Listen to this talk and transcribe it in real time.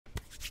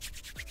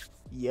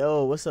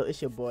Yo, what's up?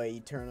 It's your boy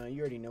Eternal.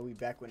 You already know we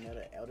back with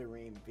another Elden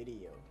Ring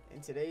video.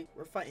 And today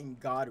we're fighting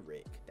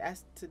Godrick.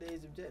 That's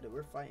today's objective.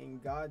 We're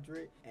fighting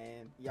Godrick,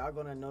 and y'all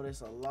gonna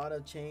notice a lot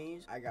of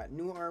change. I got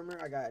new armor,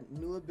 I got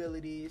new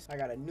abilities, I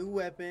got a new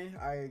weapon,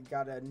 I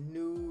got a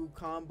new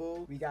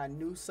combo, we got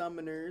new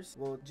summoners.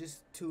 Well,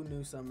 just 2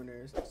 new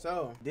summoners.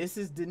 So this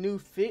is the new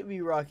fit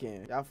we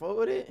rocking. Y'all fuck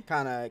with it?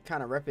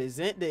 Kinda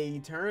represent the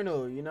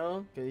Eternal, you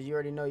know? Cause you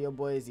already know your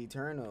boy is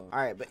Eternal.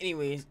 Alright, but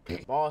anyways,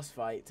 boss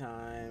fight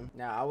time.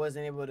 Now I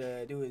wasn't able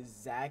to do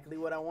exactly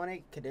what I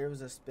wanted because there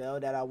was a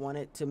spell that I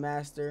wanted to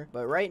master,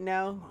 but right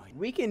now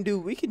we can do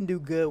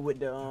good with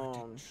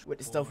the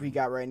stuff we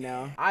got right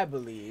now. I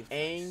believe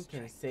aim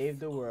can save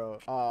the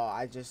world. Oh,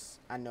 I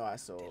know I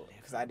sold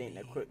because I didn't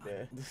equip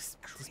the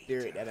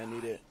spirit that I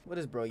needed. What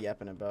is bro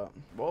yapping about?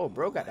 Whoa,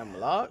 bro got them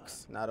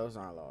locks? Nah, those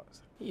aren't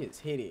locks. He is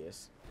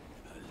hideous.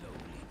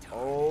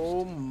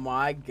 Oh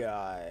my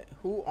god,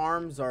 who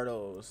arms are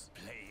those?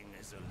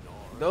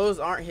 Those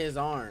aren't his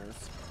arms.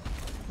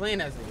 Playing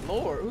as a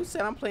lord? Who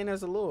said I'm playing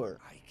as a lord?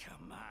 I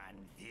command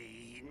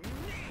thee.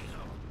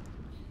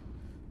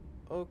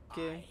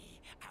 Okay.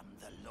 I am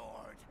the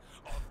lord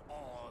of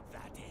all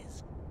that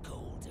is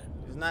golden.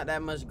 There's not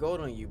that much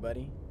gold on you,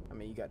 buddy. I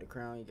mean, you got the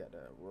crown, you got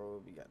the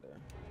robe, you got the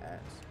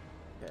axe.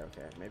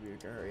 Okay. Maybe we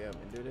can hurry up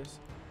and do this.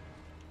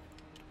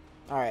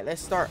 All right,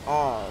 let's start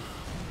off.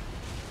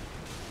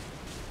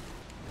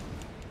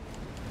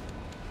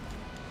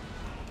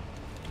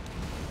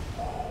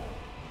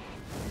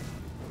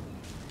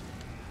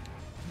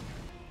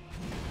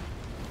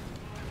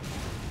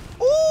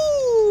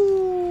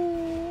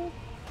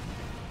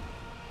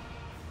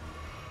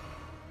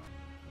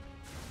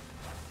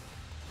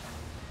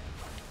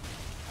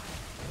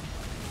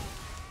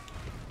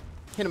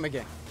 Hit him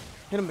again.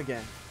 Hit him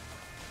again.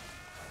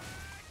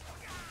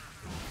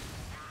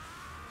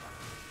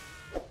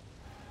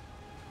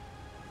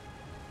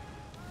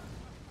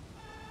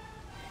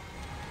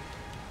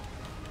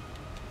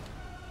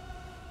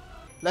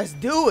 Let's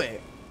do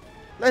it.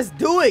 Let's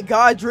do it,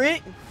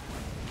 Godrick.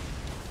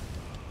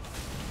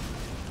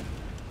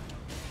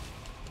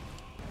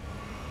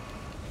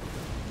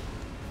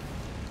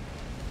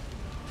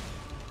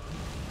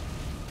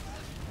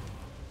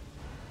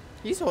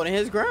 He's holding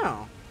his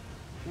ground.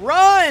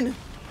 Run!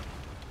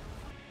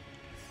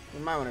 You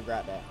might want to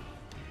grab that.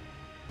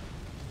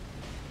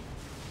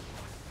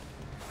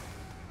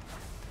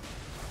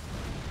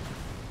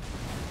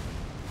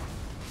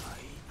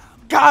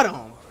 Got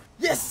him!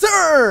 Yes,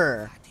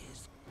 sir!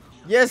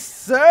 Yes,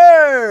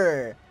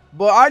 sir!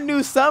 Boy, our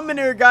new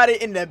summoner got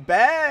it in the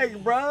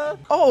bag, bruh.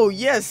 Oh,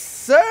 yes,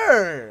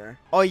 sir!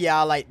 Oh,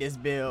 yeah, I like this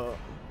build.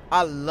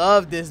 I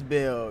love this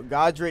build.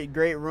 Godrick,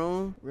 Great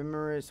Room.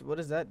 Remembrance, what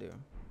does that do?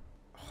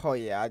 Oh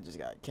yeah, I just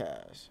got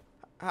cash.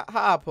 How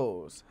I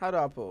pose? How do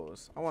I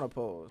pose? I want to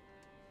pose.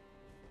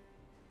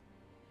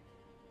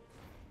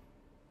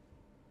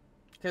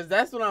 Cause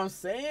that's what I'm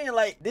saying.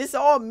 Like, this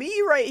all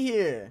me right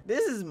here.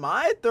 This is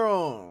my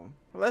throne.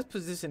 Let's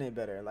position it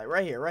better. Like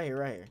right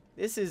here.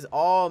 This is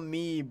all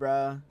me,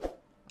 bruh.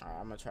 Alright,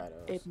 I'm gonna try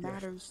those. It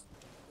matters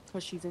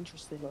because she's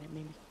interested in it,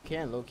 maybe.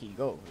 Can low-key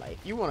go. Like,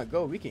 if you wanna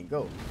go, we can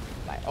go.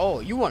 Like, oh,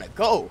 you wanna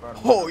go.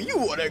 Oh, you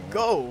wanna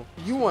go.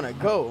 You wanna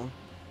go.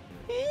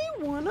 He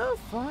wanna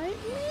fight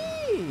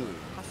me.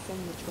 I'm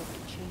saying that you have to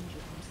change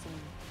it. I'm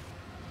saying,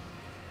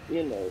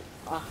 you know,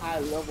 a high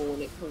level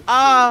when it comes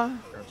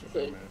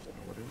to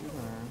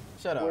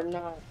Shut up. We're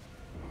not,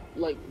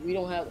 like, we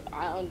don't have,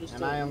 I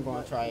understand. And I am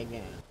gonna try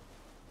again.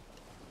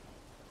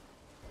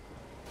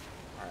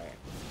 Alright.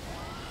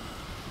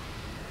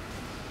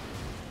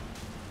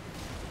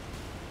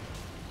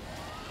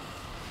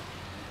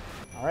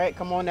 Alright,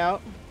 come on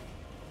out.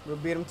 We'll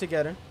beat them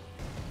together.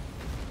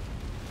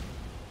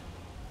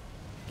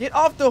 Get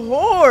off the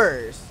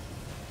horse!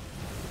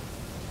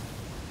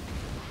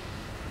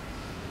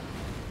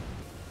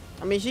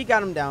 I mean, she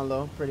got him down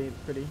low. Pretty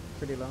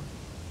low.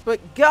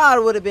 But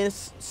God, would have been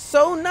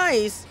so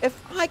nice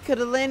if I could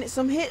have landed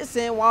some hits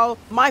in while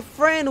my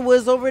friend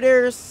was over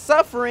there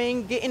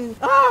suffering, getting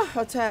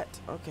attacked.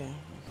 Okay.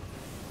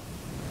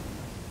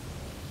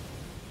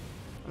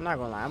 I'm not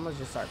gonna lie. I'm gonna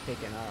just start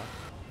picking off.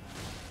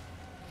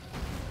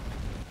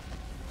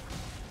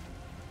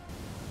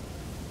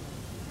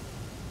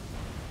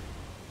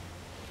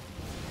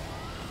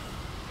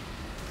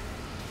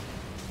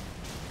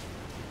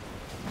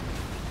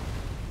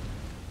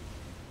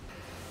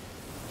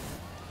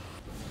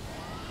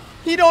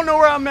 He don't know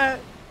where I'm at.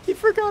 He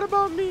forgot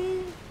about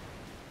me.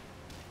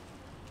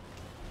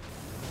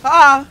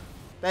 Ah!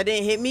 That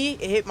didn't hit me.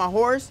 It hit my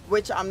horse,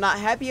 which I'm not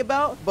happy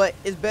about, but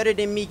it's better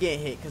than me getting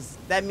hit because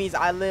that means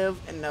I live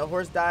and the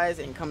horse dies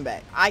and come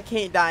back. I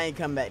can't die and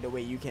come back the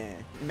way you can.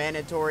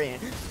 Mandatory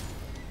and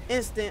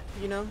instant,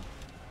 you know?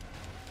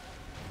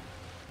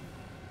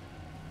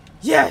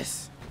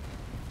 Yes!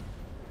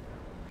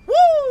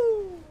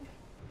 Woo!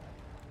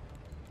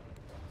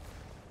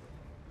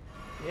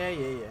 Yeah.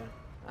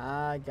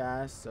 I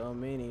got so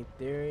many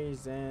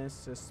theories and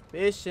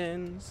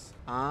suspicions.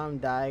 I'm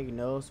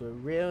diagnosed with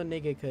real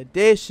nigga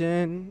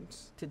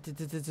conditions. Today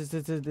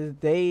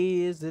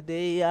is the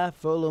day I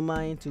follow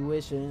my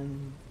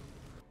intuition.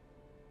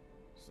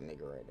 This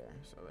nigga right there,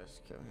 so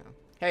let's kill him.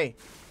 Hey,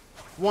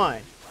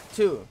 1,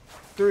 2,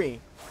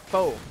 3,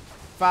 4,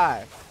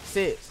 5,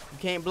 6. You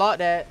can't block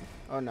that.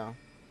 Oh no.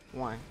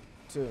 1,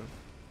 2,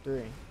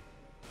 3.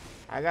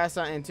 I got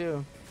something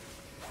too.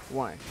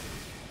 1,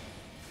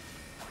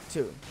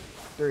 2,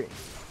 3.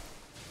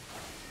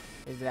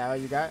 Is that all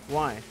you got?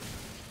 1,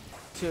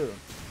 2.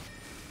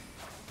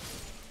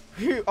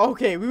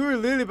 Okay, we were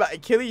literally about to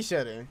kill each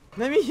other.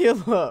 Let me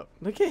heal up.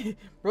 Look at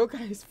bro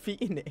got his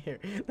feet in the air.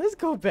 Let's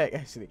go back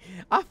actually.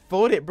 I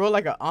folded bro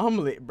like an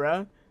omelet,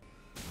 bro.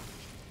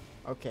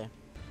 Okay.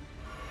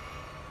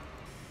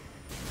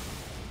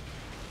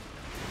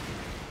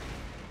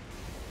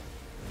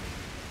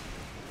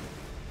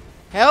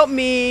 Help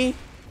me.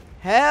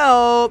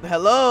 Help.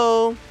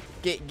 Hello.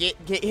 Get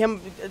him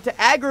to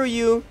aggro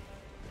you.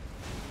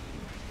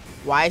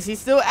 Why is he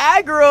still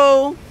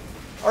aggro?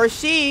 Or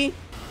she?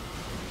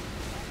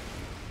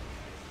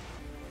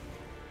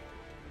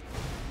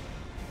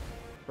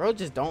 Bro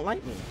just don't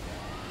like me.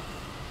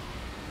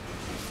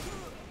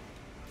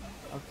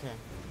 Okay.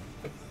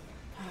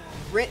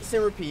 Rinse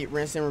and repeat,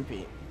 rinse and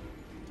repeat.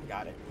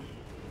 Got it.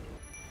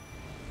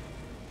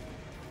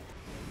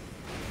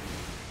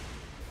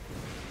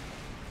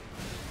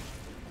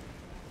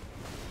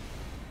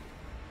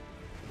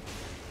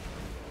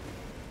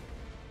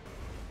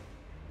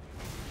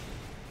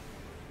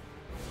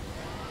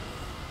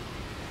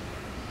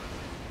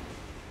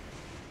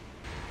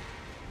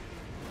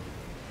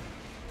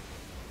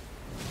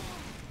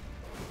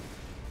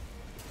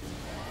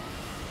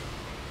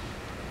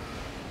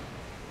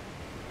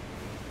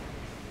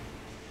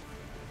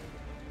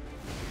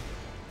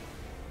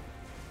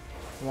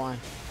 One,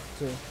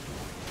 2, 3.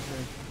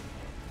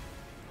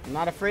 I'm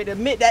not afraid to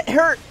admit that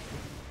hurt.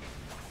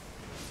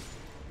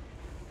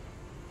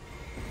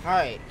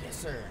 Alright, yes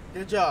sir.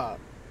 Good job.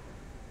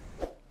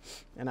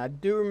 And I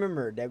do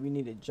remember that we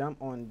need to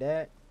jump on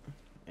that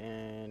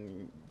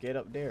and get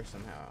up there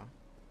somehow.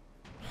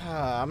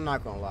 I'm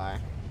not gonna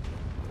lie.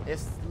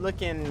 It's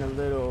looking a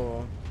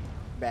little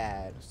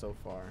bad so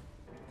far.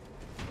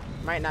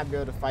 Might not be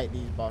able to fight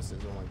these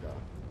bosses in one go.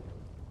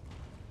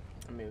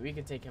 I mean, we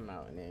could take him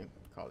out and then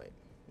call it.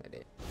 That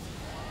it.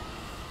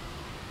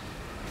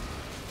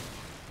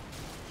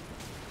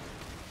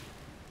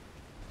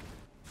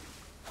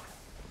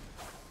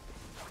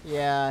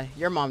 Yeah,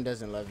 your mom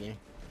doesn't love you.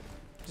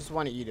 Just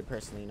wanted you to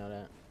personally know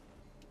that.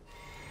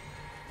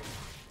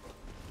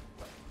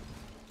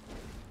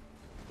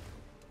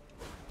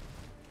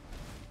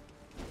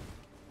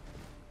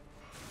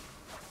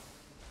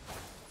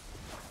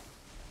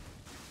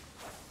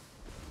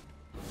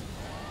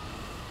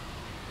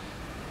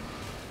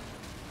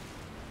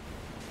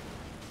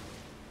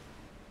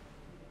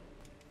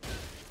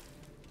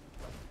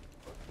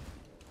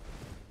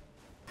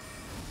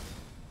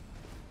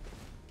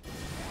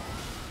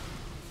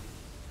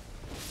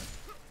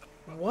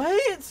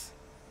 What?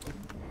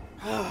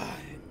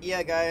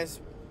 Yeah, guys,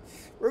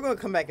 we're gonna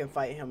come back and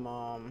fight him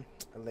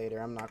later.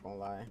 I'm not gonna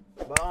lie,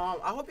 but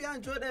I hope y'all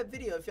enjoyed that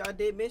video. If y'all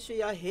did, make sure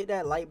y'all hit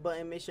that like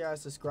button. Make sure y'all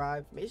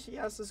subscribe. Make sure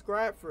y'all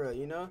subscribe for real.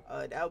 You know,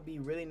 that would be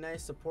really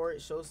nice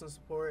support. Show some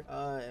support.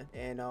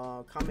 And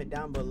comment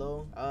down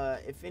below.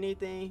 If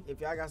anything,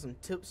 if y'all got some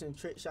tips and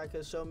tricks y'all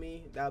could show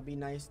me, that would be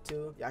nice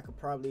too. Y'all could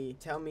probably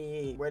tell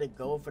me where to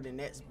go for the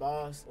next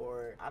boss,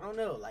 or I don't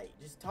know, like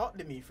just talk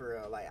to me for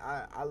real. Like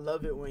I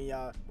love it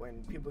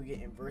when people get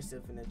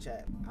immersive in the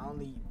chat. I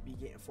only be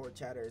getting 4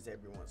 chatters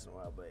every once in a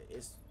while, but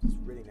it's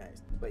really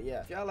nice. But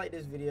yeah, if y'all like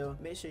this video,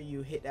 make sure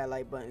you hit that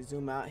like button,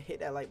 zoom out,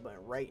 hit that like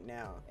button right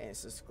now, and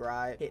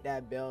subscribe. Hit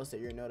that bell so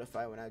you're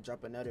notified when I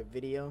drop another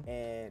video.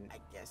 And I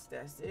guess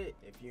that's it.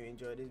 If you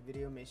enjoyed this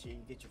video, make sure you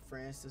get your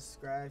friends to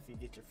subscribe. If you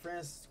get your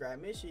friends to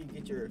subscribe, make sure you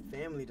get your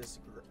family to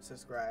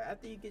subscribe.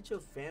 After you get your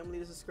family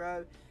to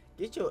subscribe,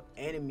 get your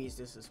enemies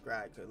to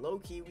subscribe, because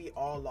low-key we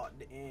all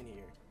locked in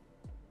here.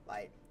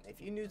 Like,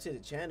 if you're new to the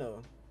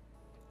channel,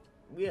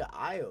 we an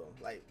IO.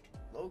 Like,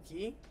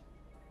 low-key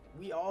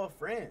we all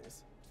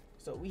friends,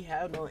 so we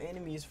have no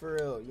enemies for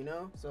real, you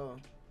know. So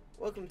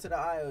welcome to the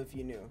IO if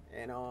you're new.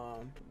 And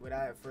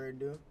without further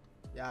ado,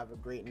 y'all have a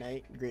great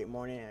night, great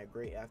morning, and a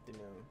great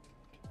afternoon.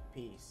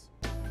 Peace.